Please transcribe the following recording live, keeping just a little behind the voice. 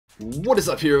What is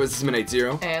up, heroes? This is Midnight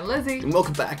Zero. And Lizzie. And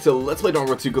welcome back to Let's Play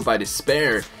Danganronpa 2 Goodbye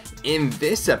Despair. In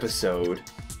this episode,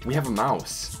 we have a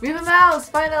mouse. We have a mouse,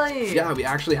 finally! Yeah, we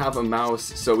actually have a mouse,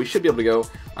 so we should be able to go.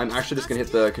 I'm actually just going to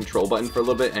hit the control button for a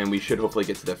little bit, and we should hopefully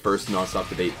get to the first non-stop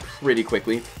debate pretty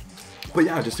quickly. But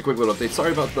yeah, just a quick little update.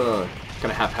 Sorry about the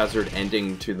kind of haphazard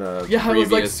ending to the Yeah, it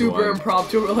was like previous super one.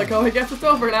 impromptu. We're like, oh, I guess it's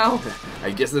over now. I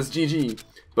guess that's GG.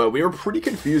 But we were pretty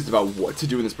confused about what to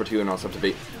do in this particular non-stop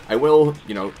debate. I will,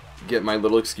 you know, get my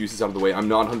little excuses out of the way. I'm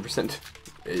not 100%...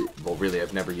 Well, really,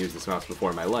 I've never used this mouse before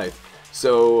in my life.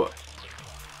 So,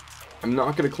 I'm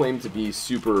not going to claim to be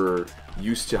super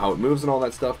used to how it moves and all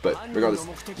that stuff, but regardless,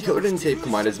 the killer didn't tape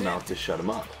Komaida's mouth to shut him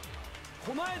up.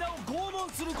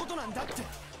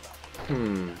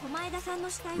 Reason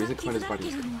Komaida's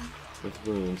body with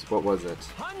wounds. What was it?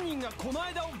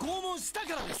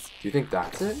 Do you think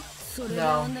that's it?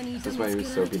 No. That's why he was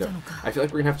so beat up. I feel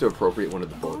like we're gonna have to appropriate one of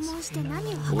the bullets.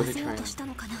 What were they trying?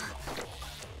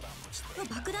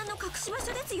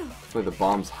 Like the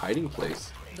bomb's hiding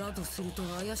place.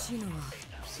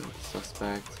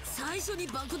 Suspect. I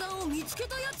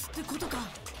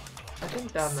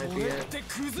think that might be it.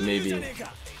 Maybe.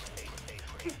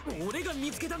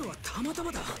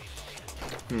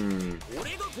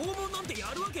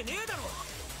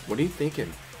 What are you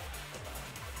thinking?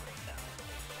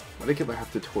 Why did Killer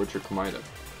have to torture Komaida?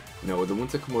 No, the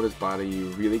wounds at Komoda's body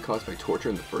really caused by torture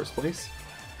in the first place?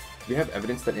 Do we have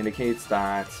evidence that indicates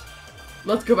that...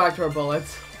 Let's go back to our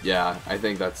bullets. Yeah, I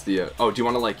think that's the... Oh, do you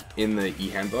want to, like, in the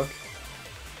e-handbook?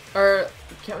 Or,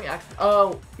 can't we access...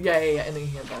 Oh, yeah, in the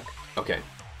handbook. Okay.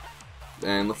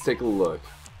 And let's take a look.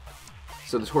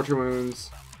 So the torture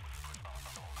wounds...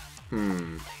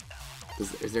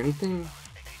 Is there anything...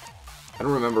 I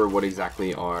don't remember what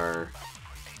exactly are...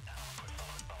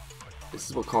 This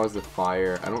is what caused the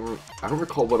fire. I don't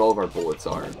recall what all of our bullets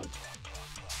are.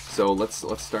 So let's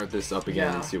start this up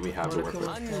again and see what we have to work with.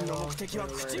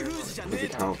 Does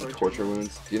it count for torture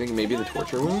wounds? Do you think maybe the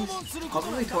torture wounds?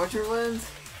 Probably torture wounds?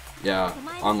 Yeah,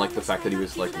 on like the fact that he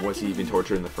was like, was he even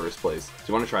tortured in the first place? Do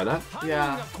you want to try that?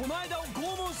 Yeah.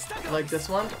 Like this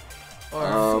one?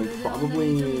 Or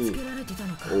probably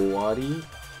Owari.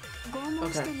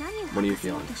 Okay. What are you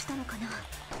feeling?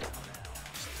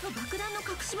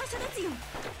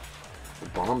 The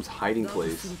bomb's hiding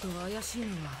place.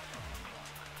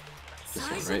 This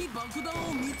one, right?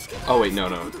 Oh wait, no.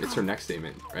 It's her next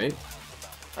statement, right?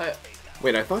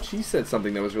 Wait, I thought she said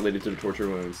something that was related to the torture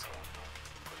wounds.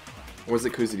 Or was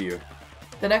it Kuzuryu?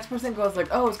 The next person goes like,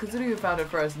 oh, it's Kuzuryu who found it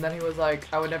first, and then he was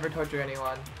like, I would never torture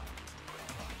anyone.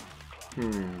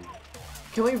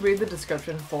 Can we read the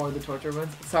description for the torture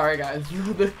wounds? Sorry guys.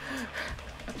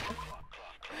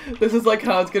 This is like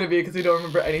how it's gonna be because we don't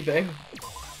remember anything.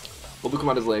 Well,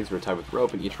 Komaida's legs were tied with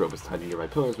rope, and each rope was tied to nearby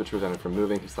pillars, which prevented him from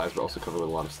moving. His thighs were also covered with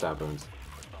a lot of stab wounds.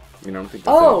 I mean, I don't think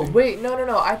that's anything. Wait,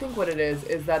 no. I think what it is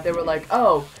that they were like,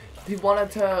 oh, he wanted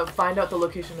to find out the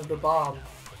location of the bomb,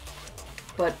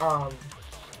 but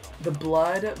the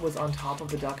blood was on top of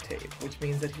the duct tape, which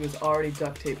means that he was already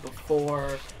duct taped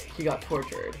before he got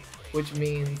tortured, which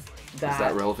means that... Is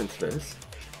that relevant to this?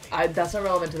 That's not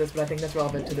relevant to this, but I think that's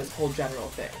relevant to this whole general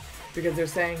thing. Because they're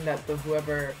saying that the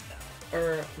whoever...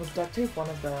 Or was duct tape one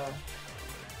of the...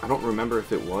 I don't remember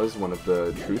if it was one of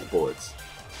the truth bullets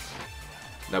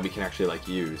that we can actually, like,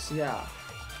 use. Yeah.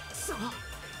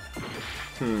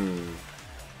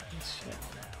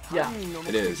 Yeah.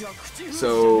 It is.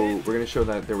 So, we're gonna show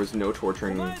that there was no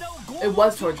torturing... It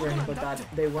was torturing, but that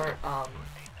they weren't,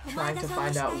 trying to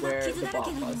find out where the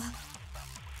bomb was.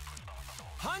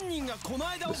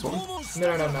 This one?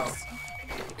 No.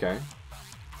 Okay.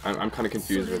 I'm kind of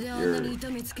confused with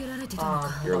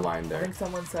your line there. I think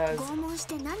someone says...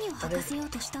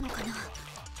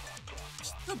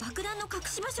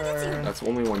 That's the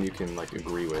only one you can, like,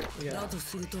 agree with. Yeah.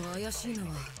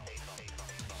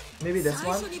 Maybe this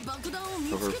one?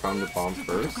 Whoever found the bomb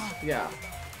first? Yeah.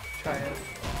 Try it.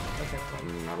 Okay.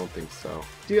 I don't think so.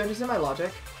 Do you understand my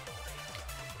logic?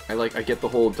 I get the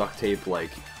whole duct tape,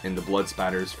 like, and the blood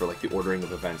spatters for, like, the ordering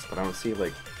of events, but I don't see,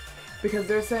 like... Because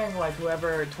they're saying, like,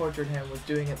 whoever tortured him was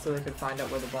doing it so they could find out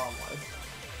where the bomb was.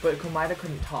 But Komaida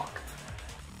couldn't talk.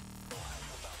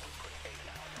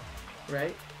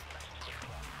 Right?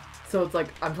 So it's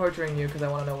like, I'm torturing you because I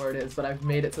want to know where it is, but I've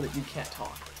made it so that you can't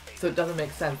talk. So it doesn't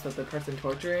make sense that the person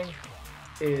torturing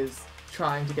is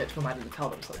trying to get Komaida to tell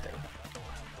them something.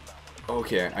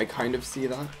 Okay, I kind of see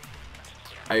that.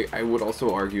 I would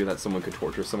also argue that someone could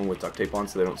torture someone with duct tape on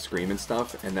so they don't scream and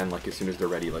stuff, and then, like, as soon as they're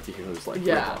ready, like, you can just, like,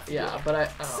 yeah, but I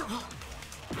don't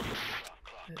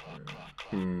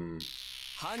know.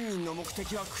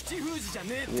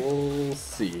 We'll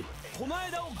see. They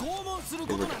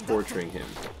were torturing him.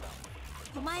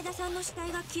 I feel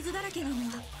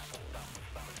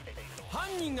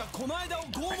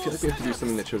like we have to do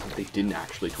something that shows that they didn't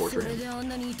actually torture him.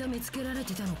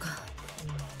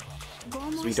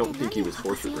 So we don't think he was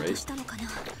tortured, right?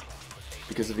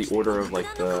 Because of the order of like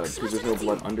because there's no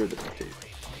blood under the duct tape.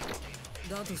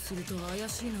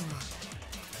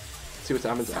 See what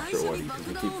happens after Ori, because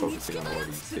we keep focusing on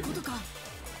Ori's statement.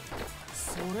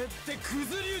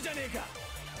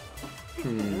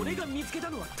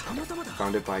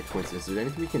 Found it by coincidence. Is there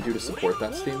anything we can do to support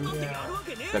that statement? Yeah.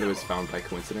 That it was found by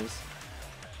coincidence?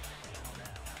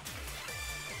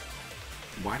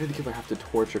 Why did the killer have to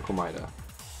torture Komaeda?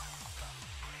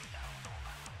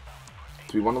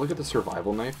 Do we want to look at the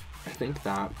survival knife? I think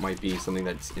that might be something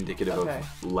that's indicative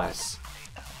of less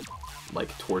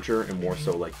like torture and more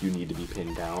so like you need to be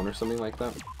pinned down or something like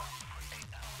that.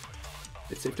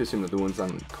 It's safe to assume that the wounds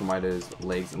on Komaeda's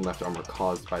legs and left arm were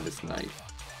caused by this knife.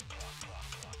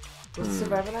 Was the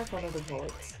survival knife one of the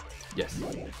bullets? Yes.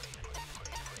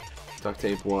 Duct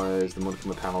tape was, the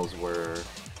Monokuma panels were...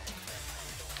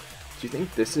 Do you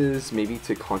think this is maybe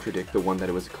to contradict the one that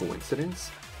it was a coincidence?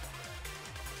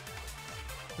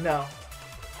 No.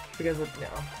 Because of, no.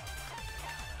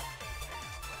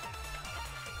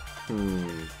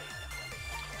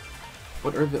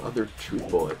 What are the other truth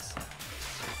bullets?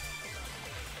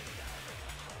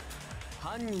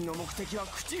 I'm gonna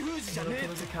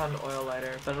count an oil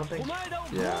lighter, but I don't think...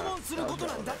 Yeah.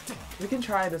 We can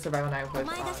try the survival knife with...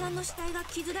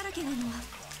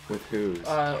 With whose?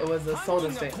 It was a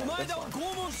soda statement, this one.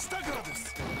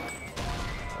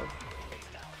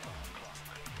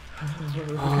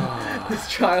 This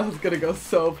trial's gonna go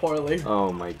so poorly.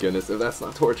 Oh my goodness, if that's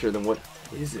not torture, then what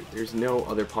is it? There's no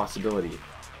other possibility.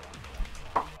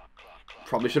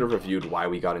 Probably should have reviewed why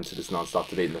we got into this non-stop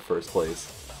debate in the first place.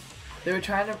 They were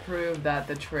trying to prove that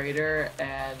the traitor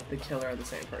and the killer are the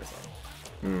same person.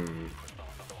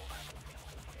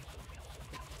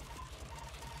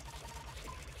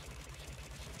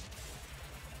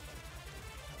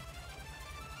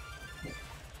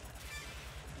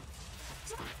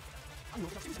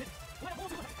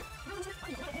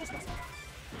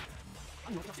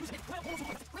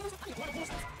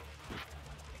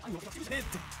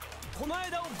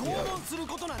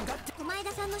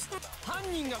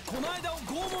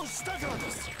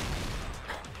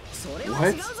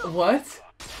 What?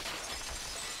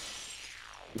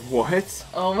 What?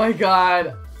 Oh my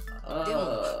god. But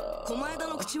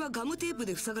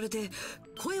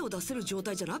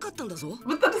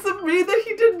that doesn't mean that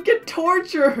he didn't get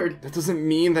tortured. That doesn't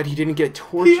mean that he didn't get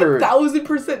tortured. He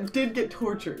 1000% did get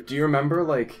tortured. Do you remember,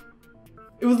 like...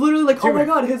 It was literally like, oh my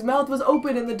god, his mouth was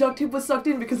open and the duct tape was sucked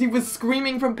in because he was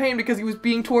screaming from pain because he was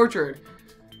being tortured.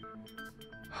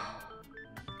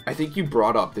 I think you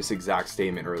brought up this exact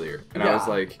statement earlier, and I was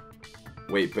like,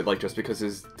 wait, but like just because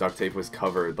his duct tape was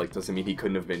covered, like doesn't mean he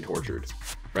couldn't have been tortured,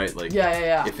 right? Like,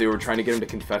 yeah. If they were trying to get him to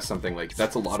confess something, like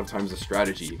that's a lot of times a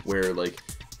strategy where like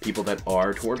people that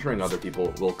are torturing other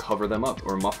people will cover them up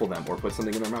or muffle them or put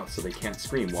something in their mouth so they can't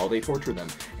scream while they torture them,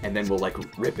 and then we'll like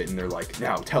rip it and they're like,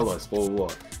 now tell us, blah blah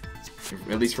blah.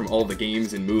 At least from all the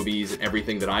games and movies and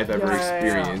everything that I've ever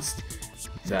experienced.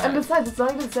 That... And besides, it's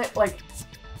not even saying like.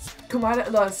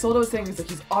 Komaeda, Soda was saying is like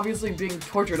he's obviously being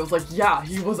tortured. I was like, yeah,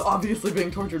 he was obviously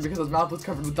being tortured because his mouth was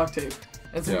covered with duct tape,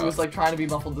 and so he was like trying to be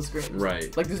muffled to scream.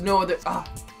 Right. Like there's no other.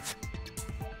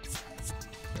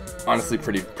 Honestly,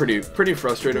 pretty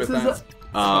frustrated with that.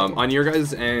 On your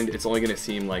guys' end, it's only gonna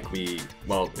seem like it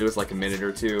was like a minute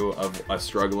or two of us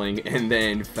struggling, and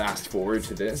then fast forward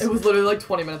to this. It was literally like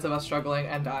 20 minutes of us struggling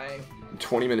and dying.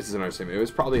 20 minutes is an understatement. It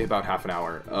was probably about half an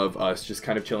hour of us just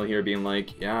kind of chilling here being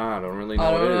like, yeah, I don't really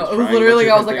know what it is. It was literally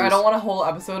like, I was like, I don't want a whole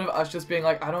episode of us just being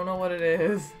like, I don't know what it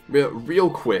is. Real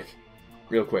quick.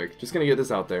 Just gonna get this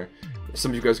out there.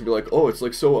 Some of you guys can be like, oh, it's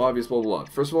like so obvious, blah, blah, blah.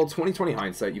 First of all, 2020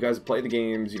 hindsight. You guys play the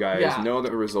games. You guys know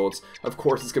the results. Of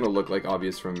course, it's gonna look like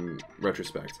obvious from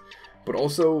retrospect. But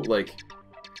also, like,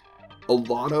 a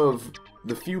lot of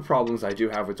the few problems I do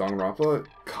have with Danganronpa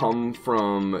come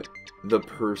from the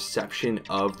perception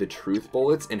of the truth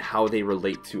bullets and how they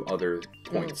relate to other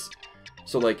points.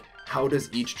 So like, how does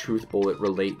each truth bullet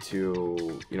relate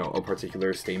to, you know, a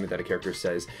particular statement that a character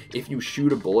says? If you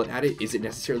shoot a bullet at it, is it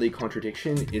necessarily a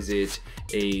contradiction? Is it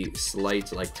a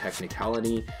slight like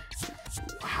technicality?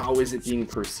 How is it being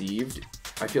perceived?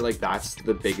 I feel like that's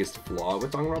the biggest flaw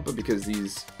with Danganronpa, because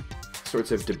these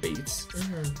sorts of debates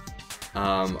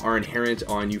are inherent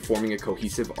on you forming a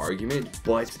cohesive argument,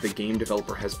 but the game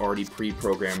developer has already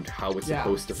pre-programmed how it's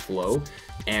supposed to flow,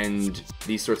 and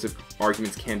these sorts of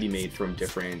arguments can be made from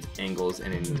different angles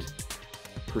and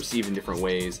perceived in different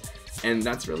ways, and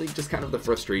that's really just kind of the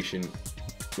frustration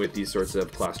with these sorts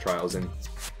of class trials. And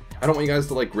I don't want you guys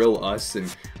to like grill us,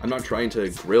 and I'm not trying to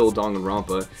grill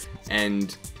Danganronpa,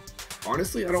 and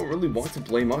honestly, I don't really want to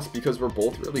blame us because we're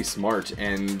both really smart,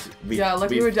 and we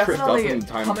were definitely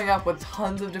coming up with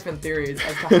tons of different theories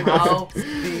as to how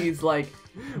these like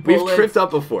bullets...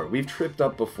 We've tripped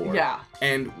up before. Yeah.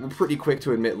 And we're pretty quick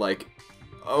to admit, like,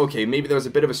 okay, maybe there was a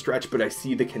bit of a stretch, but I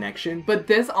see the connection. But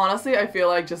this, honestly, I feel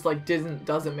like just like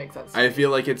doesn't make sense. I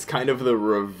feel like it's kind of the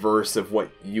reverse of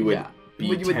what you would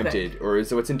be tempted, or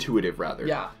so it's intuitive rather.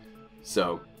 Yeah.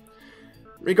 So,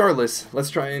 regardless,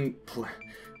 let's try and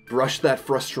brush that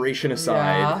frustration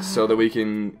aside so that we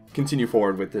can continue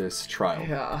forward with this trial.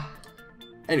 Yeah.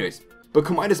 Anyways, but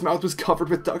Komaida's mouth was covered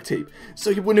with duct tape,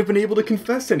 so he wouldn't have been able to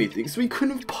confess anything, so he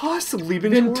couldn't have possibly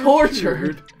been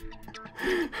tortured.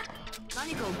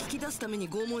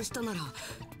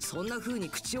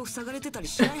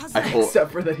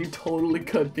 Except for that he totally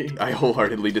could be. I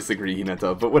wholeheartedly disagree,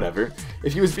 Hinata, but whatever.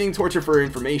 If he was being tortured for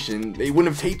information, they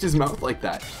wouldn't have taped his mouth like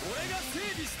that.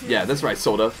 Yeah, that's right,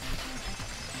 Soda.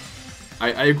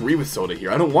 I agree with Soda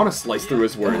here. I don't want to slice through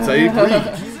his words. I agree.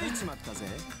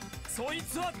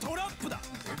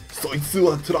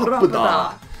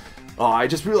 Oh, I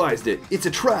just realized it. It's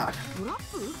a trap.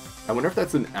 I wonder if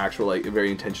that's an actual, like, a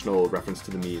very intentional reference to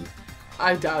the meme.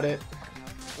 I doubt it.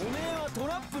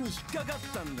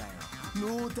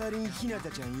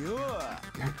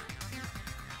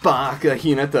 Baka,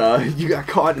 Hinata, you got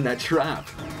caught in that trap.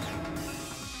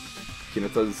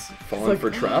 Hinata's falling for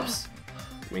traps?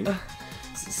 Wink.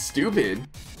 Stupid.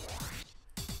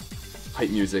 Hype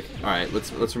music. Alright,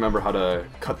 let's remember how to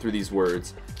cut through these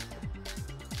words.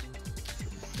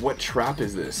 What trap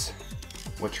is this?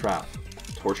 What trap?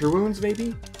 Torture wounds,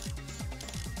 maybe?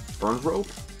 Burned rope?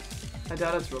 I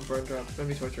doubt it's real burned rope.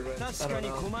 Maybe torture wounds. I don't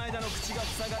know.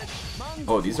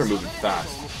 Oh, these are moving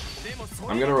fast.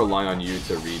 I'm gonna rely on you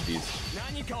to read these.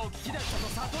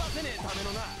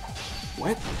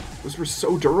 What? Those were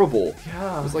so durable.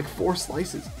 Yeah. It was like 4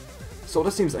 slices. Soda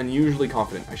seems unusually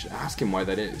confident. I should ask him why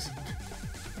that is.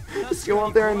 Let's go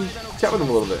up there and chat with him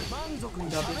a little bit.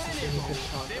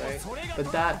 But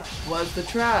that was the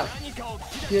trap.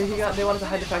 Yeah, they wanted to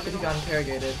hide the fact that he got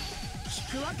interrogated.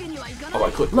 Oh,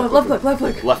 I clicked. Left click, left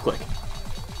click. Left click.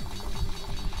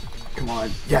 Come on.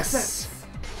 Yes!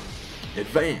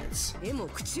 Advance.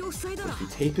 If you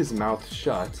tape his mouth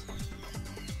shut...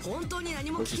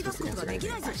 Let's just answer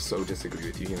anything. I so disagree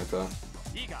with you, Hinata.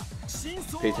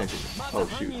 Pay attention. Oh,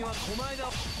 shoot.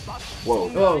 Whoa.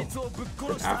 Whoa.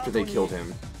 But after they killed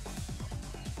him...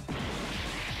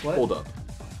 What? Hold up.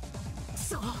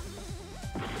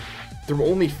 There were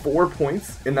only 4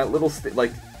 points in that little,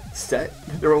 set.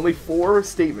 There were only 4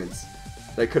 statements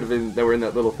that could have been, that were in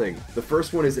that little thing. The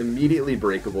first one is immediately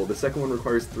breakable. The second one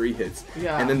requires 3 hits.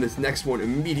 Yeah. And then this next one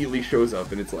immediately shows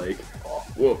up, and it's like...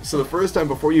 Whoa. So the first time,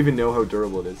 before you even know how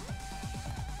durable it is...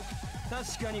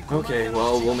 Okay,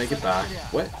 well, we'll make it back.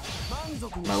 What?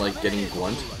 Am I, like, getting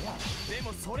blunt?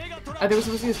 I think we're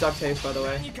supposed to use duct tape, by the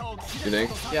way. You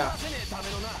think? Yeah.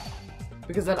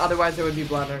 Because then otherwise there would be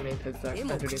blood underneath the duct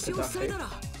tape.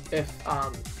 If,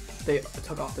 they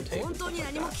took off the tape.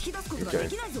 Okay.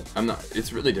 I'm not...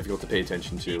 It's really difficult to pay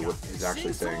attention to what he's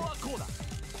actually saying.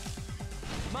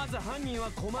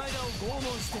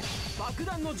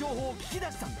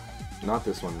 Not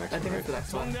this one, next one, right? It's the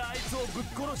next one.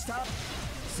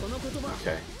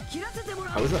 Okay.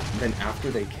 How is that? Then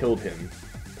after they killed him,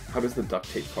 how does the duct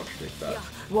tape contradict that?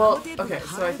 Well, okay,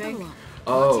 so I think...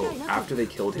 Oh, after they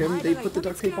killed him, they put the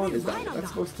duct tape on? Is that what that's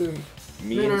supposed to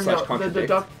mean No. contradict? The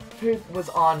duct tape was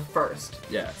on first.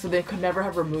 Yeah. So they could never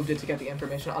have removed it to get the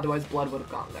information, otherwise blood would have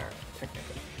gone there,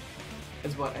 technically.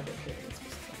 Is what I think it is.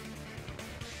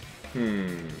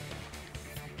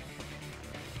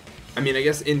 I mean, I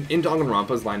guess in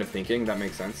Danganronpa's line of thinking, that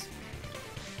makes sense.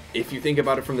 If you think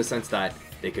about it from the sense that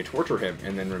they could torture him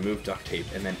and then remove duct tape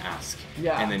and then ask,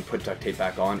 and then put duct tape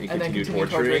back on and continue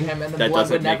torturing him, and the blood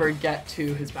would never get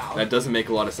to his mouth. That doesn't make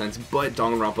a lot of sense, but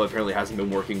Danganronpa apparently hasn't been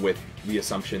working with the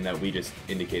assumption that we just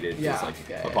indicated as like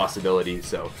a possibility,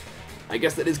 so I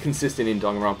guess that is consistent in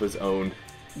Danganronpa's own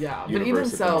but universe even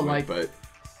at the so, moment, like,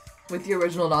 with the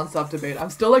original non-stop debate, I'm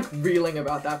still like reeling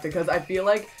about that because I feel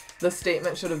like the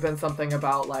statement should have been something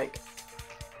about like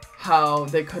how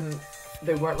they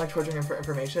weren't like torturing him for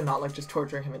information, not like just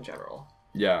torturing him in general.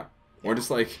 Yeah. Or just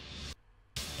like...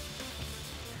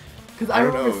 Because I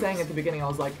remember saying at the beginning, I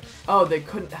was like, oh, they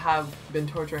couldn't have been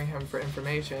torturing him for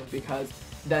information because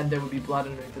then there would be blood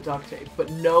underneath the duct tape. But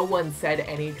no one said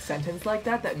any sentence like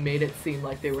that that made it seem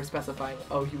like they were specifying,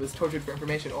 oh, he was tortured for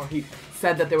information, or he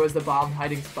said that there was the bomb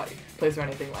hiding place or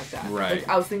anything like that. Right. Like,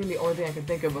 I was thinking the only thing I could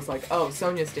think of was like, oh,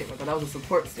 Sonya's statement, but that was a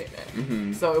support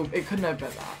statement. So it couldn't have been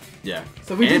that. Yeah.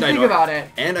 So we did think about it.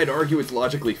 And I'd argue it's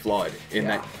logically flawed in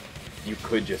that you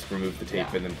could just remove the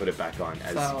tape and then put it back on,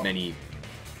 as many,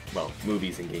 well,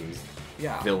 movies and games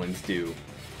villains do.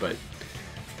 But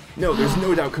no, there's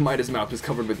no doubt Komaida's mouth was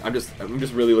covered with. I'm just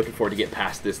really looking forward to get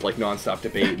past this like non-stop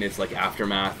debate, and it's like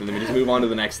aftermath, and then we just move on to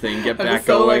the next thing, get back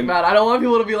so going. Like I don't want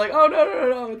people to be like, oh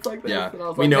no, it's like this. Yeah, and I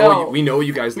was we like, know no, we know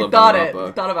you guys love Danganronpa.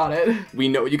 We thought about it. We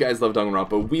know you guys love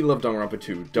Danganronpa. We love Danganronpa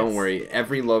too. Don't worry.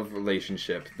 Every love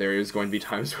relationship, there is going to be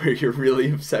times where you're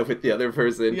really upset with the other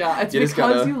person. Yeah, it's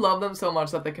because you love them so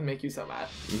much that they can make you so mad.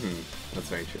 That's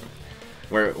very true.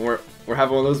 We're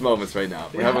having one of those moments right now.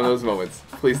 We're having one of those moments.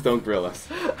 Please don't grill us.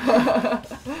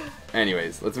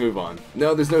 Anyways, let's move on.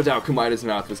 No, there's no doubt Komaida's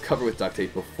mouth was covered with duct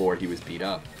tape before he was beat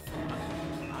up.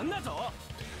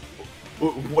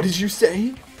 What did you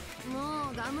say?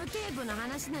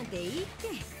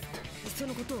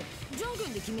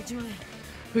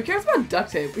 Who cares about duct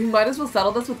tape? We might as well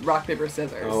settle this with rock, paper,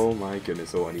 scissors. Oh my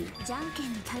goodness, Owani.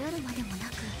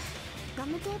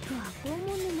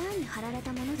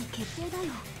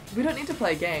 We don't need to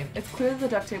play a game. It's clear that the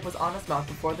duct tape was on his mouth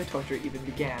before the torture even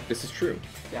began. This is true.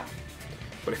 Yeah.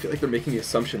 But I feel like they're making the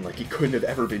assumption like he couldn't have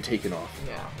ever been taken off.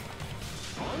 Yeah.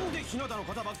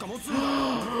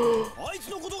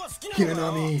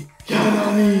 Hinanami!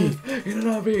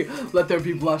 Let there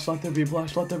be blush, let there be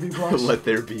blush, let there be blush. Let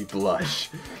there be blush.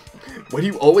 Why do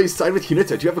you always side with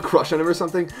Hinata? Do you have a crush on him or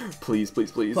something? Please,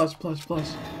 please, please. Blush, blush, blush.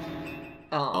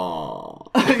 Aww.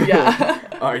 Yeah.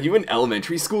 Are you in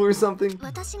elementary school or something?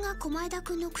 I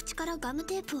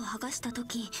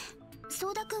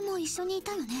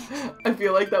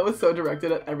feel like that was so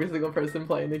directed at every single person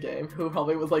playing the game who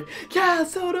probably was like, yeah,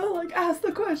 Soda, like, ask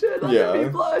the question, let there be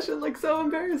blush, and like, so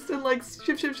embarrassed, and like,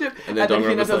 ship. And then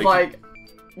Hinata's like,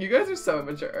 you guys are so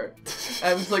immature.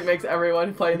 And just like makes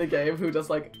everyone playing the game who just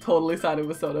like totally sided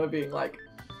with Soda being like,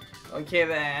 okay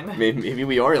then. Maybe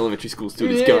we are elementary school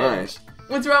students, guys.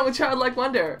 What's wrong with childlike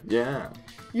wonder? Yeah.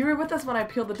 You were with us when I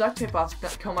peeled the duct tape off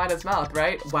Komaida's mouth,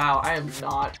 right? Wow, I am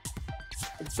not.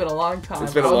 It's been a long time.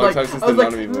 It's been a long time since the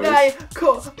Nanami voice.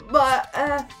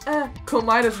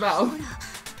 Komaida's mouth.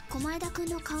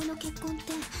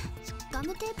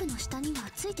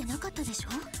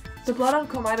 The blood on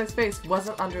Komaida's face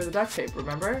wasn't under the duct tape,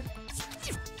 remember?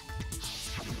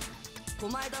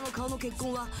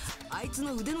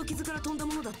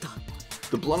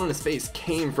 The blood on his face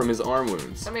came from his arm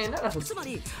wounds. I mean, that doesn't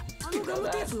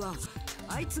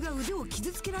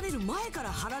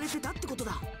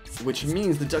which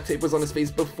means the duct tape was on his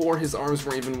face before his arms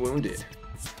were even wounded.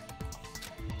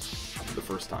 For the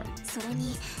first time.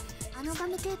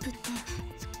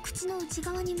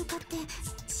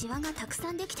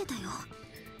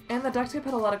 And the duct tape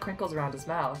had a lot of crinkles around his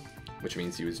mouth. Which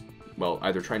means he was, well,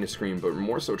 either trying to scream, but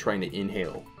more so trying to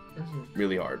inhale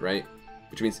really hard, right?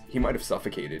 Which means he might have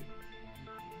suffocated.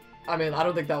 I mean, I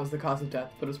don't think that was the cause of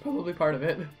death, but it was probably part of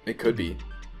it. It could be.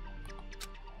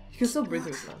 He can still breathe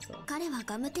through his mouth, though.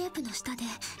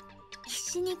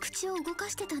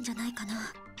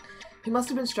 He must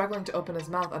have been struggling to open his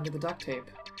mouth under the duct tape.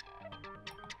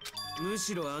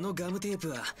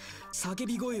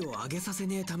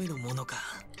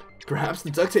 Perhaps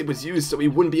the duct tape was used so he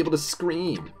wouldn't be able to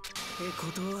scream.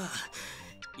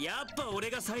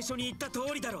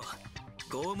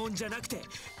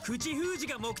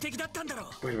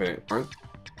 Wait a minute,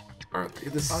 aren't they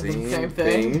the same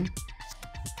thing?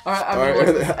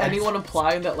 Was anyone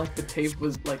implying that like the tape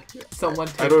was like someone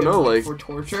taped I don't know, him, like for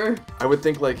torture? I would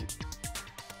think like,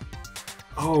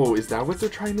 oh, is that what they're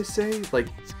trying to say? Like,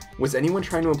 was anyone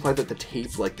trying to imply that the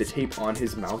tape on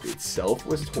his mouth itself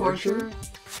was torture?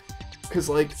 Because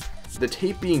like, the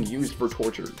tape being used for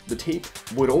torture, the tape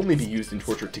would only be used in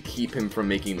torture to keep him from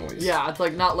making noise. Yeah, it's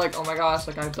like not like, oh my gosh,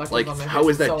 like I have duct tape on my face. How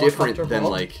is that so different than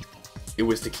like, it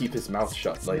was to keep his mouth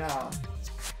shut? Like, yeah.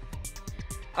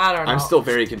 I don't know. I'm still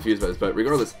very confused by this, but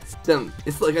regardless, then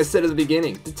it's like I said at the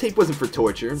beginning, the tape wasn't for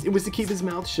torture, it was to keep his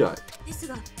mouth shut.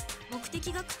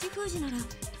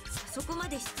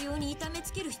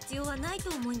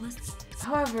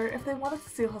 However, if they wanted to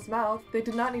seal his mouth, they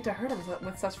did not need to hurt him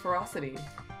with such ferocity.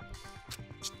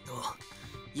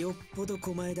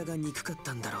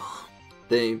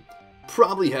 They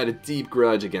probably had a deep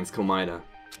grudge against Komaida.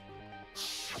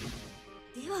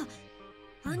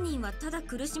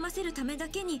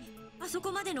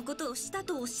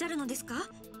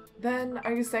 Then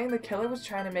are you saying the killer was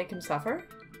trying to make him suffer?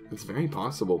 It's very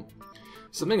possible.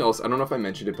 Something else, I don't know if I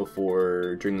mentioned it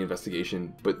before during the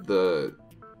investigation, but the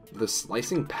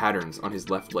slicing patterns on his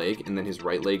left leg and then his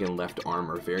right leg and left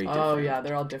arm are very different. Oh yeah,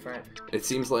 they're all different. It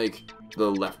seems like the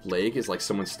left leg is like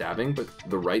someone stabbing, but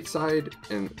the right side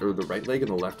or the right leg and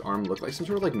the left arm look like some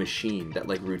sort of like machine that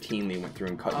like routinely went through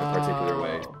and cut in a particular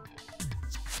way.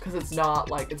 Because it's not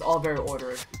like, it's all very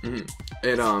ordered. Mm-hmm.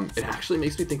 It actually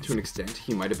makes me think to an extent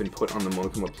he might have been put on the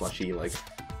Monokuma plushie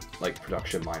like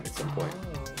production line at some point.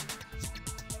 Oh.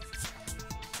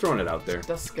 Throwing it out there.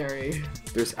 That's scary.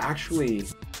 There's actually,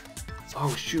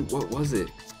 oh shoot, what was it?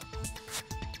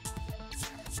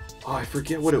 Oh, I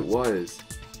forget what it was.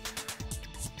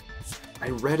 I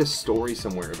read a story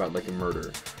somewhere about like a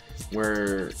murder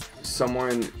where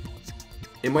someone,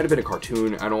 it might have been a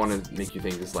cartoon, I don't want to make you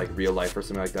think this is like real life or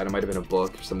something like that, it might have been a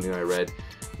book or something that I read,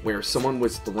 where someone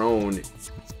was thrown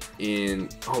in,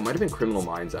 oh, it might have been Criminal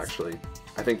Minds actually,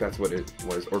 I think that's what it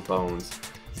was, or Bones,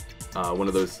 one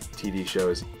of those TV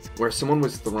shows, where someone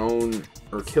was thrown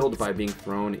or killed by being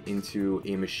thrown into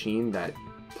a machine that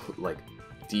like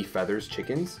defeathers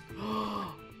chickens.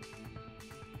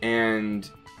 And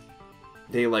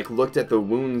they like looked at the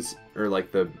wounds or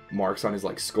like the marks on his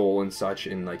like skull and such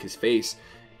and like his face,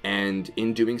 and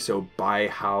in doing so, by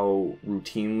how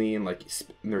routinely and like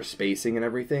their spacing and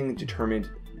everything, determined,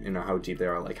 you know, how deep they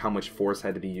are, like how much force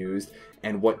had to be used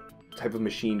and what type of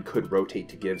machine could rotate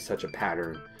to give such a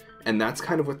pattern. And that's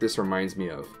kind of what this reminds me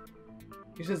of.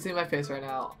 You should see my face right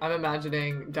now. I'm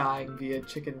imagining dying via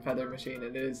chicken feather machine,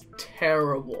 and it is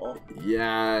terrible.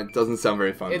 Yeah, it doesn't sound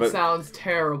very fun. It sounds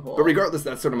terrible. But regardless,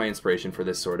 that's sort of my inspiration for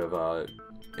this sort of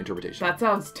interpretation. That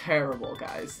sounds terrible,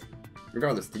 guys.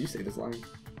 Regardless, did you say this line?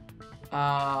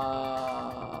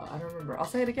 I don't remember. I'll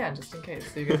say it again, just in case,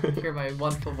 so you guys can hear my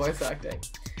wonderful voice acting.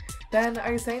 Then,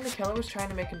 are you saying the killer was trying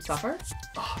to make him suffer?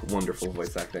 Oh, wonderful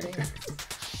voice acting.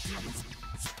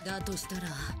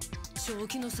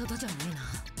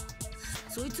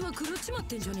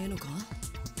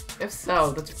 If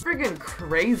so, that's friggin'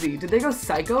 crazy. Did they go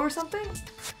psycho or something?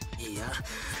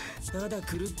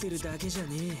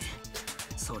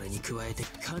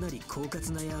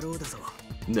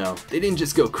 No, they didn't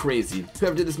just go crazy.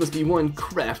 Whoever did this must be one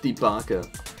crafty baka.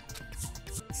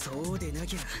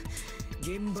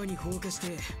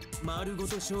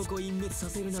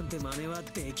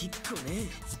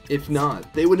 If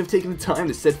not, they wouldn't have taken the time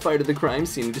to set fire to the crime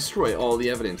scene and destroy all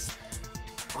the evidence.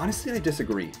 Honestly, I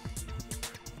disagree.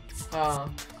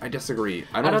 I disagree.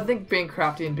 I don't think being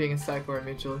crafty and being a psycho are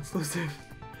mutually exclusive.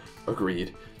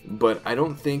 Agreed. But I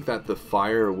don't think that the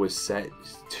fire was set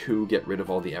to get rid of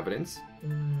all the evidence.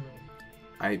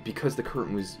 Because the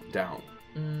curtain was down.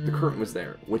 The curtain was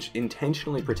there, which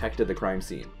intentionally protected the crime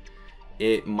scene.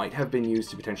 It might have been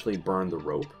used to potentially burn the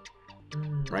rope,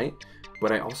 right?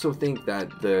 But I also think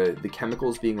that the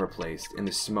chemicals being replaced and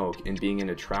the smoke and being in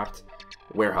a trapped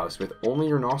warehouse with only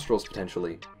your nostrils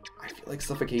potentially, I feel like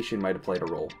suffocation might have played a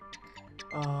role.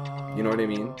 You know what I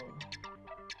mean?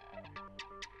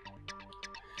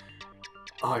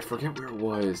 Oh, I forget where it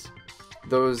was.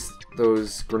 Those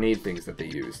grenade things that they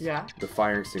used. Yeah. The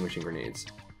fire extinguishing grenades.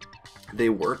 They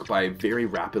work by very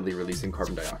rapidly releasing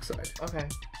carbon dioxide. Okay.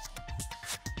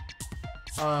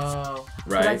 Oh.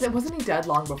 Right. Wasn't he dead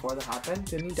long before that happened?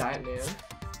 Didn't he die at noon?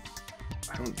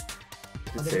 I don't...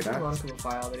 I think it's a Monokuma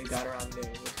file that he died around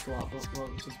noon,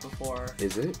 which is before.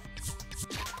 Is it?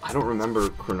 I don't remember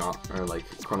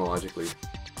chronologically.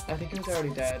 I think he was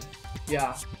already dead.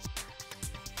 Yeah.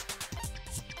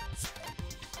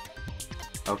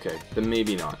 Okay, then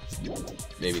maybe not.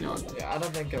 Maybe not. Yeah, I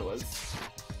don't think it was.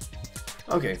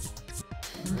 Okay.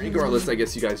 Regardless, I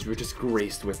guess you guys were just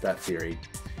graced with that theory.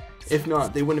 If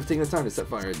not, they wouldn't have taken the time to set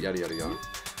fire, yada yada yada.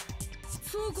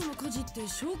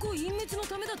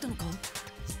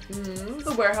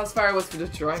 The warehouse fire was for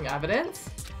destroying evidence?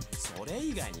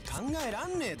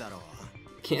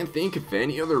 Can't think of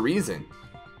any other reason.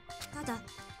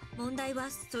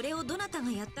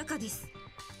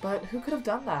 But who could have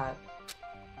done that?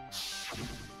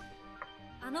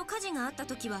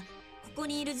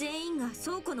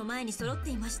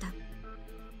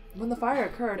 When the fire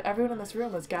occurred, everyone in this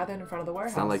room was gathered in front of the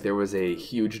warehouse. It's not like there was a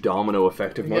huge domino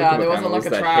effect of there wasn't panels like a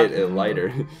that trap. hit a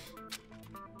lighter.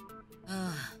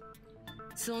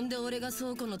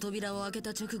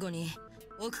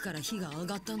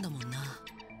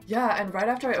 Yeah, and right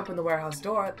after I opened the warehouse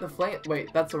door, the flame...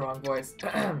 Wait, that's the wrong voice.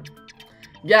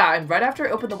 Yeah, and right after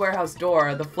I opened the warehouse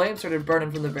door, the flame started burning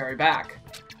from the very back.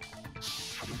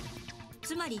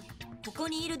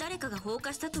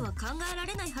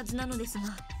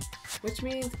 Which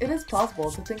means it is plausible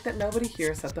to think that nobody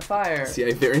here set the fire. See,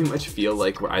 I very much feel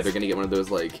like we're either gonna get one of those,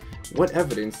 like, what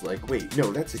evidence? Like, wait,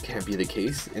 no, it can't be the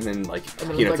case. And then, like,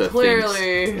 like,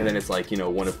 clearly. Thinks, and then it's like, you know,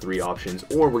 one of three options.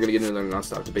 Or we're gonna get another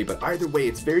non-stop debate. But either way,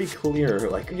 it's very clear,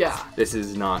 like, yeah, this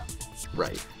is not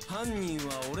right.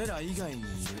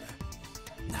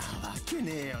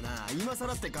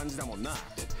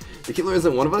 The killer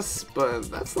isn't one of us, but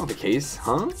that's not the case,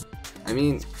 huh? I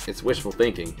mean, it's wishful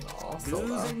thinking.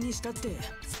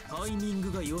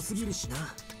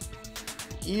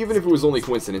 Even if it was only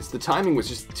coincidence, the timing was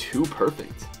just too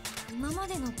perfect.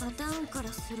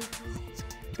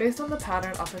 Based on the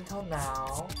pattern up until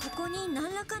now,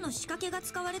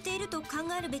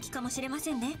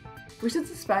 we should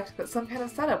suspect that some kind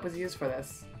of setup was used for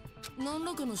this.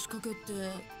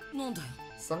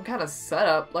 Some kind of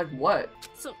setup? Like what?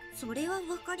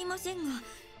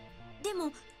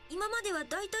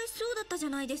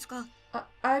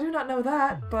 I do not know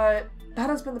that, but that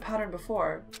has been the pattern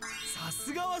before.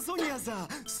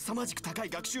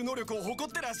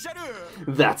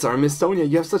 That's our Miss Sonia.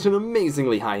 You have such an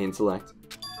amazingly high intellect.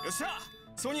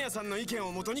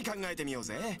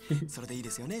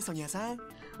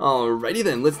 Alrighty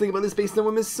then, let's think about this based on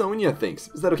what Miss Sonia thinks.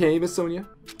 Is that okay, Miss Sonia?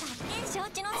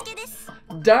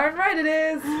 Darn right it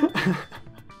is!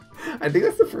 I think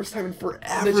that's the first time in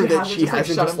forever that she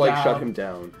hasn't just like shut him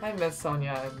down. I miss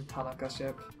Sonia and Tanaka's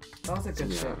ship. That was a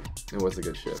good ship. It was a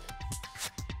good ship.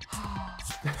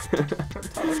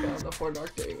 Tanaka and the 4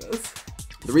 Dark Davis.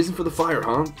 The reason for the fire,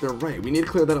 huh? They're right. We need to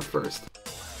clear that up first.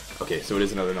 Okay, so it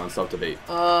is another non-stop debate.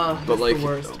 But like, the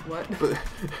worst. What?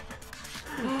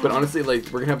 But honestly,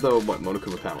 like, we're gonna have the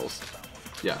Monokuma panels.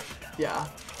 Yeah. Yeah.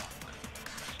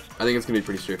 I think it's gonna be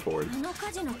pretty straightforward.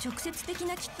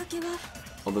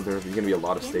 Although there's gonna be a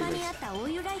lot of statements. It's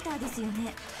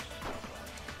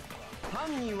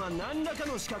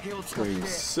going to be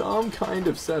some kind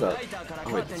of setup.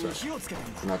 Oh wait, that's right.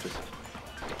 It's not just...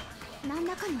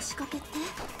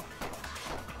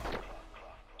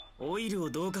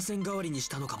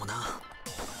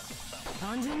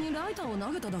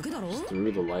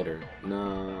 Through the lighter.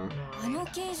 No.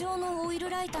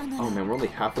 Oh man, we're only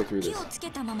halfway through this.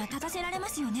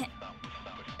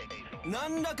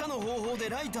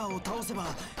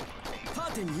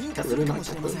 Really not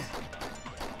check those.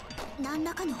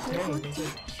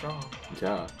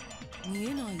 Yeah.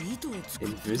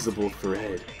 Invisible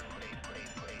thread.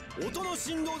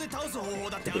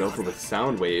 Take it over with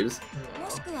sound waves.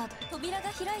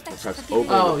 Perhaps open.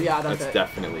 Oh yeah, that's it.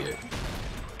 Definitely it.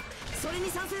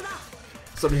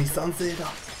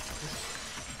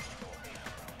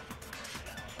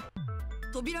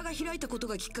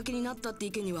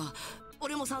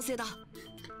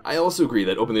 I also agree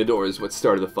that opening the door is what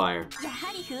started the fire.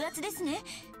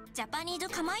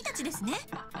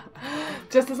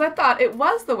 Just as I thought, it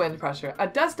was the wind pressure. A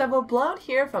dust devil blown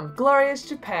here from glorious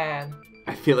Japan.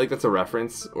 I feel like that's a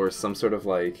reference or some sort of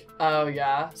like... Oh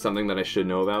yeah. Something that I should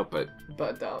know about, but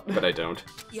don't. But I don't.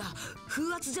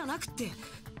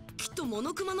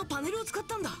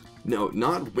 No,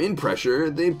 not wind pressure.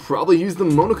 They probably used the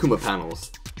Monokuma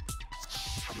panels.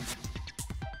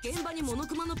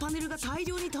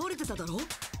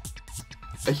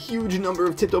 A huge number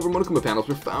of tipped over Monokuma panels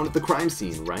were found at the crime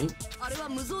scene, right?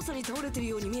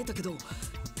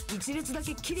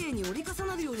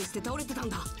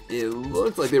 It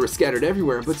looked like they were scattered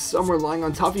everywhere, but some were lying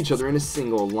on top of each other in a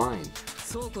single line.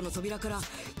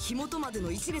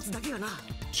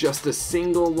 Just a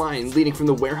single line leading from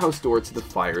the warehouse door to the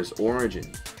fire's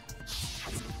origin.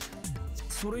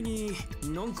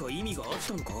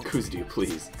 Kuzudu,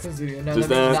 please. Kuzudu, no, does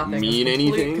that mean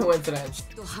anything? Coincidence.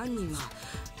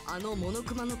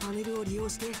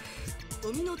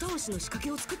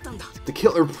 The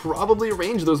killer probably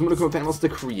arranged those Monokuma panels to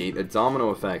create a domino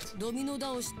effect.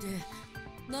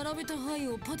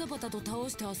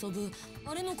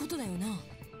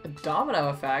 A domino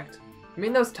effect? You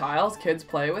mean those tiles kids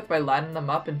play with by lining them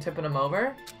up and tipping them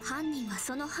over?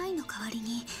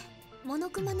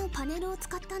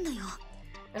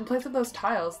 In place of those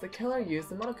tiles, the killer used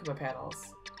the Monokuma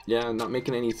panels. Yeah, I'm not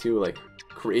making any too, like,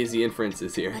 crazy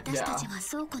inferences here. Yeah.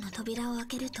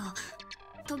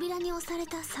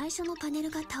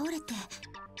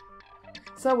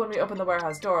 So when we opened the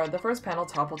warehouse door, the first panel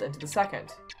toppled into the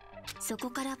second.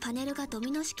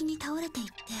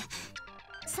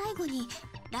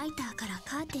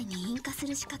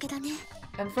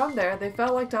 And from there, they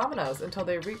fell like dominoes until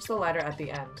they reached the lighter at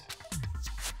the end.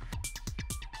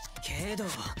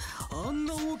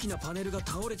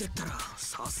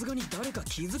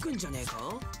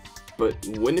 But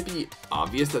wouldn't it be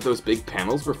obvious that those big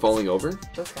panels were falling over?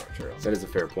 That's not true. That is a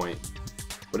fair point.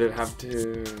 Would it have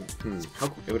to...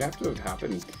 it would have to have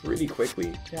happened pretty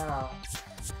quickly. Yeah.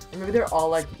 Or maybe they're all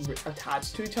like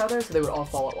attached to each other, so they would all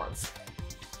fall at once.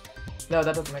 No,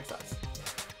 that doesn't make sense.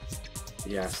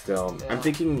 Yeah, still. Yeah. I'm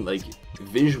thinking, like,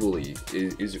 visually,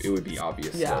 it would be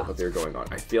obvious still that they're going on.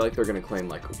 I feel like they're going to claim,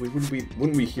 like,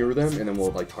 wouldn't we hear them? And then we'll,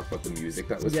 like, talk about the music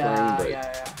that was playing. But...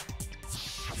 yeah.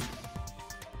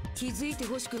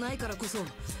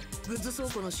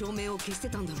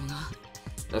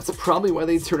 That's probably why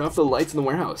they turned off the lights in the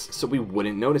warehouse, so we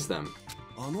wouldn't notice them.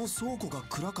 So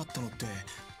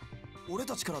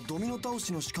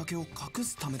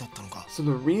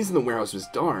the reason the warehouse was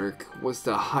dark was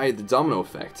to hide the domino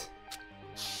effect.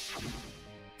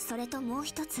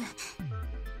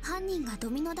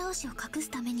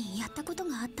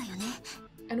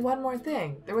 And one more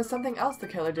thing, there was something else the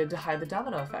killer did to hide the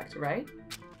domino effect, right?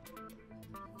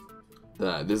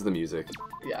 This is the music.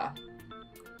 Yeah.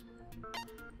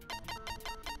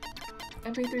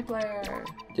 MP3 player.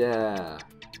 Yeah.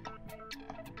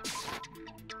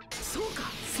 Soka.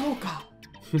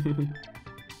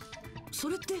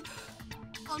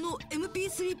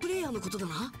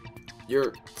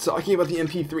 You're talking about the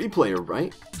MP3 player,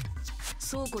 right?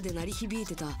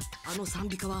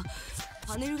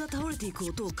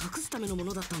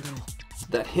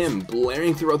 That hymn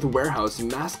blaring throughout the warehouse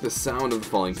masked the sound of the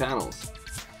falling panels.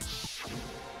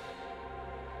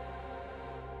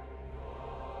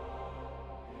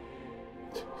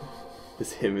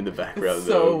 This hymn in the background, it's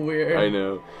so weird. I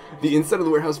know. The inside of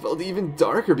the warehouse felt even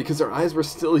darker because our eyes were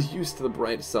still used to the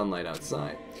bright sunlight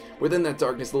outside. Within that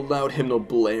darkness, the loud hymnal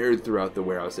blared throughout the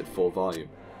warehouse at full volume.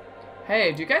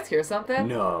 Hey, do you guys hear something?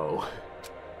 No.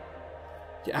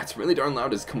 Yeah, it's really darn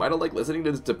loud. Is Kamada like listening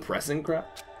to this depressing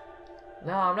crap?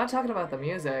 No, I'm not talking about the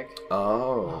music.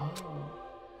 Oh.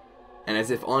 And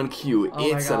as if on cue,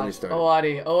 it suddenly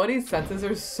started. Owari's senses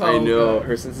are so I know, good.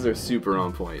 her senses are super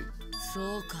on point.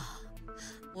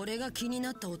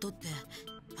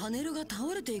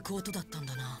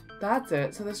 That's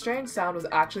it. So the strange sound was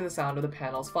actually the sound of the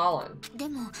panels falling.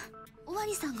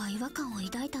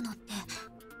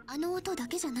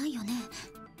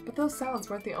 But those sounds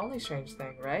weren't the only strange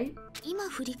thing, right?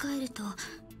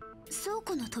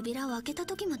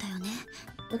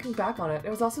 Looking back on it, it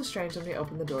was also strange when we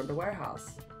opened the door to the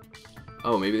warehouse.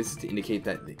 Oh, maybe this is to indicate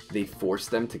that they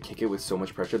forced them to kick it with so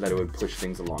much pressure that it would push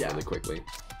things along really quickly.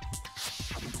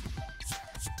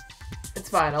 It's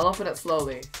fine, I'll open it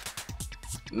slowly.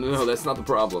 No, that's not the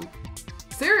problem.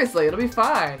 Seriously, it'll be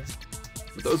fine.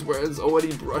 With those words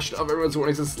already brushed off everyone's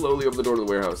warnings and slowly opened the door to the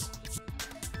warehouse.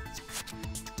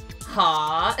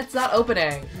 Huh? It's not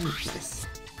opening. Nice.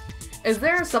 Is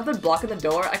there something blocking the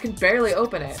door? I can barely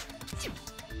open it.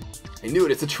 I knew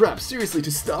it, it's a trap. Seriously,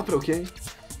 just stop it, okay?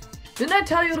 Didn't I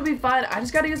tell you it'll be fine? I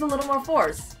just gotta use a little more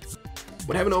force.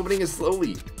 What happened opening it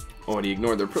slowly? Already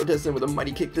ignored their protests and with a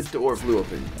mighty kick the door flew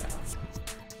open.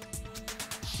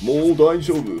 Mo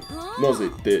daijoubu. Naze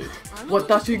te.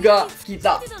 Watashi ga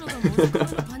kita.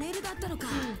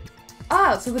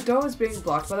 Ah, so the door was being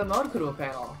blocked by the Monokuma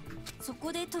panel.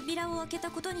 But the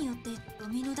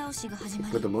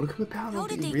Monokuma panel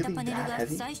being really that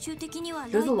heavy?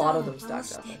 There's a lot of them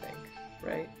stacked up, I think,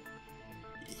 right?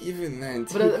 Even then,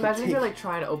 but imagine if you're like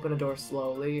trying to open a door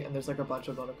slowly and there's like a bunch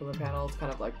of Monokuma panels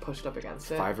kind of like pushed up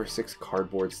against it. 5 or 6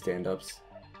 cardboard stand-ups.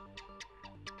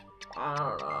 I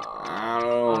don't know. I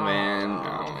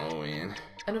don't know, man.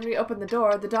 And when we opened the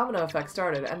door, the domino effect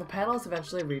started and the panels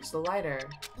eventually reached the lighter.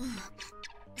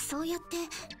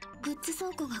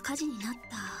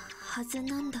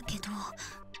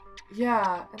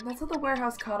 Yeah, and that's how the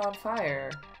warehouse caught on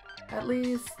fire. At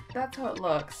least, that's how it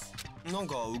looks.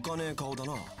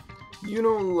 You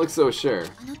don't look so sure.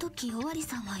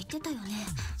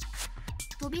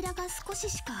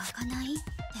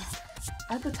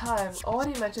 At the time,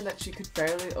 Owari mentioned that she could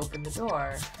barely open the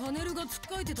door.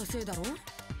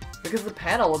 Because the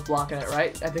panel was blocking it,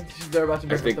 right? I think they're about to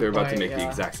make the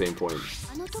exact same point.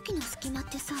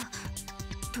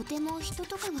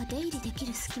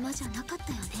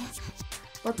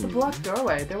 But the blocked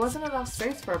doorway, there wasn't enough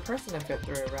space for a person to fit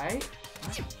through, right?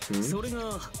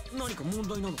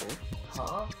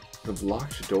 Huh? The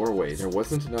blocked doorway, there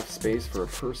wasn't enough space for a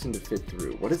person to fit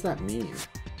through. What does that mean?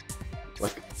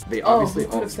 Like, they obviously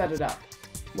who could have set it up?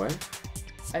 What?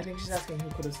 I think she's asking who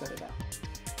could have set it up.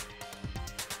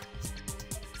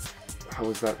 How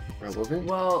is that relevant?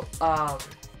 Well,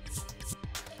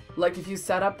 like if you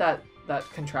set up that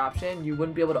contraption, you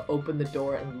wouldn't be able to open the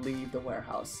door and leave the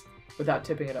warehouse without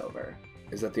tipping it over.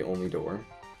 Is that the only door?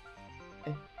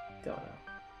 I don't know.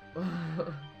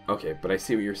 Okay, but I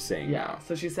see what you're saying Yeah, now.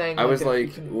 so she's saying... I was if you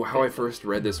like, can how I fit- first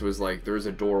read this was like, there's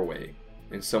a doorway,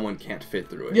 and someone can't fit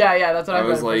through it. Yeah, that's what I read.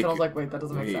 was like, I was like, wait, that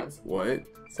doesn't make Wait, sense. what?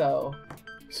 So...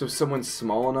 So someone's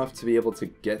small enough to be able to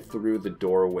get through the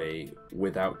doorway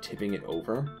without tipping it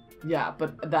over? Yeah,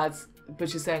 but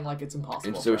she's saying, like, it's impossible.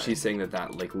 And so for she's saying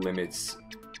that like, limits...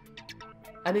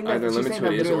 I think that Either she's limits saying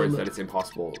what it is, or literally it's that it's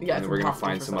impossible, Yeah, and it's then we're gonna impossible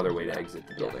find for some other way someone to to do exit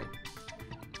the that. building.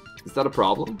 Is that a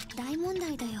problem? 大問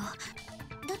題だよ。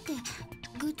だって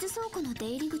グッズ倉庫の出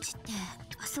入り口って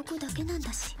あそこだけなん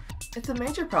だし。 It's a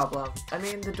major problem. I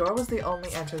mean, the door was the only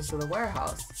entrance to the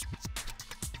warehouse.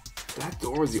 That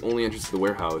door was the only entrance to the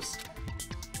warehouse.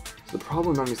 So the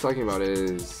problem Nami's talking about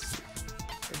is...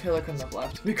 The killer couldn't have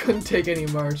left. We couldn't take any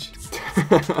merch.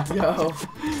 Yo.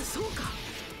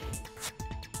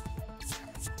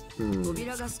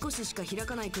 扉が少ししか開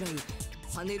かないくらい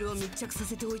パネルを密着さ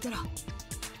せておいたら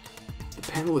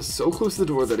The panel is so close to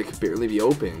the door that it could barely be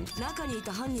opened. 中にい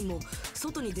た犯人も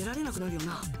外に出られなくなるよ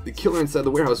な The killer inside the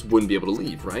warehouse wouldn't be able to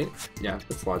leave, right? Yeah,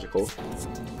 that's logical.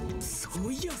 そ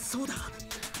ういやそうだ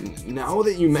Now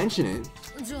that you mention it,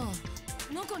 じゃ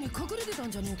あ中に隠れてた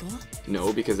んじゃねえか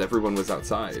no, because everyone was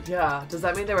outside. Yeah, does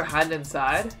that mean they were hiding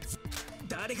inside?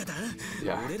 誰かだ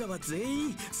Yeah. 俺らは全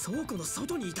員倉庫の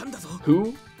外にいたんだぞ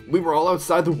Who? We were all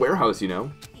outside the warehouse, you know?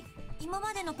 今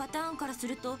までのパターンからす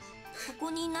るとこ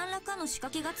こに何らかの仕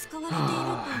掛けが使われてい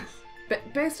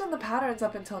ると Based on the patterns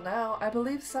up until now, I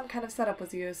believe some kind of setup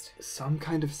was used. Some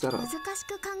kind of setup. 難し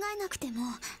く考えなくても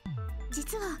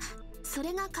実はそ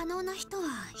れが可能な人は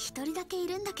一人だけい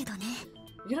るんだけどね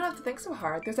You don't have to think so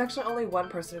hard. There's actually only one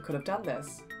person who could have done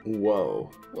this.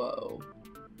 Whoa. Whoa.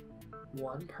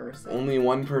 One person? Only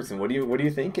one person. What are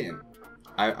you thinking?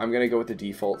 I'm gonna go with the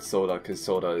default Soda, because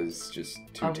Soda is just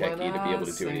too techy to be able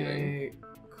to do anything.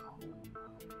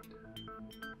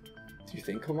 Do you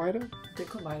think Komaida? I think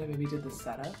Komaida maybe did the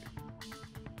setup.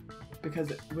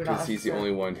 Because we're not... Because he's the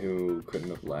only one who couldn't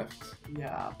have left.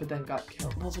 Yeah, but then got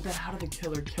killed. Well, but then how did the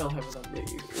killer kill him and then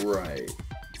leave? Right.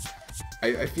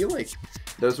 I feel like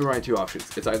those were my two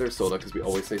options. It's either Soda, because we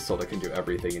always say Soda can do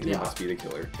everything and he must be the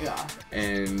killer. Yeah.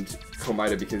 And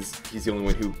Komaida, because he's the only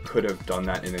one who could have done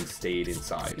that and then stayed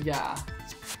inside. Yeah.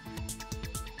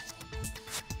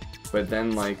 But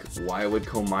then, like, why would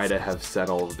Komaida have set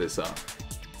all of this up?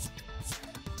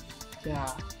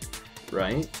 Yeah.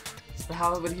 Right? But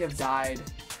how would he have died?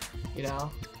 You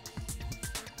know?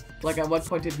 Like, at what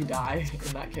point did he die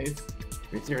in that case?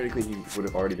 I mean, theoretically, he would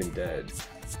have already been dead.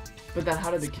 But then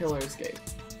how did the killer escape?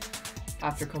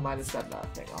 After Komaida set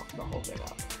that thing up, the whole thing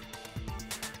up.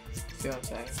 See what I'm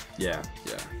saying? Yeah.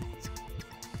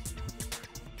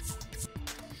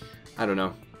 I don't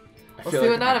know. We'll see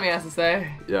what Nanami has to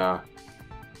say. Yeah.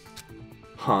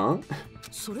 Huh?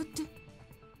 それって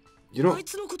You あ don't い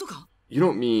つのことか you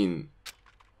don't mean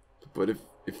but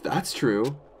if that's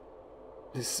true,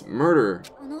 this murder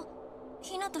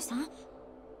ひなたさん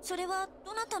それは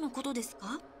どなたのことです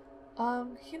か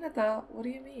Hinata, what do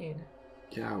you mean?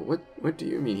 Yeah, what do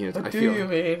you mean here? What do you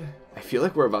mean? I feel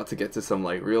like we're about to get to some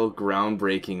like real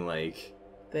groundbreaking like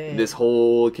Thing. this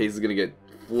whole case is gonna get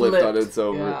flipped on its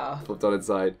over, yeah. flipped on its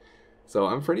side. So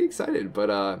I'm pretty excited, but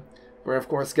we're of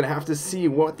course gonna have to see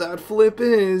what that flip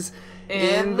is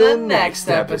in the next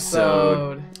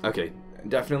episode. Okay,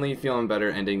 definitely feeling better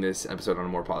ending this episode on a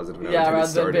more positive note. Yeah, than it rather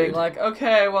than started. being like,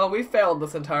 okay, well, we failed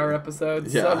this entire episode,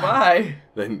 Yeah. so bye.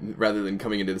 Rather than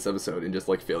coming into this episode and just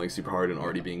like failing super hard and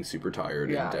already being super tired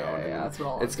and down. Yeah, that's what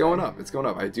all it's I'm going saying. up. It's going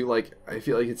up. I feel like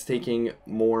it's taking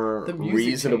more The music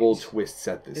reasonable change twists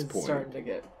at this It's point. starting to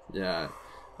get... Yeah.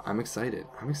 I'm excited.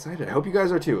 I hope you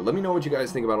guys are too. Let me know what you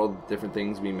guys think about all the different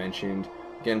things we mentioned.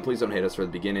 Again, please don't hate us for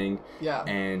the beginning. Yeah.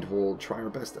 And we'll try our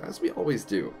best, as we always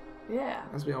do. Yeah.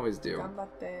 As we always do.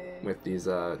 Ganbatte. With these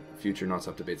future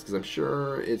non-stop debates, because I'm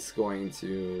sure it's going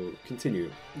to continue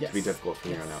to be difficult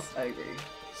from here on out. I agree.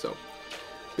 So,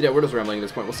 but yeah, we're just rambling at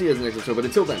this point. We'll see you guys in the next episode. But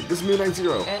until then, this is Moon Knight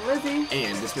Zero. And Lizzie.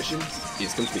 And this mission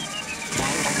is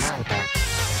complete.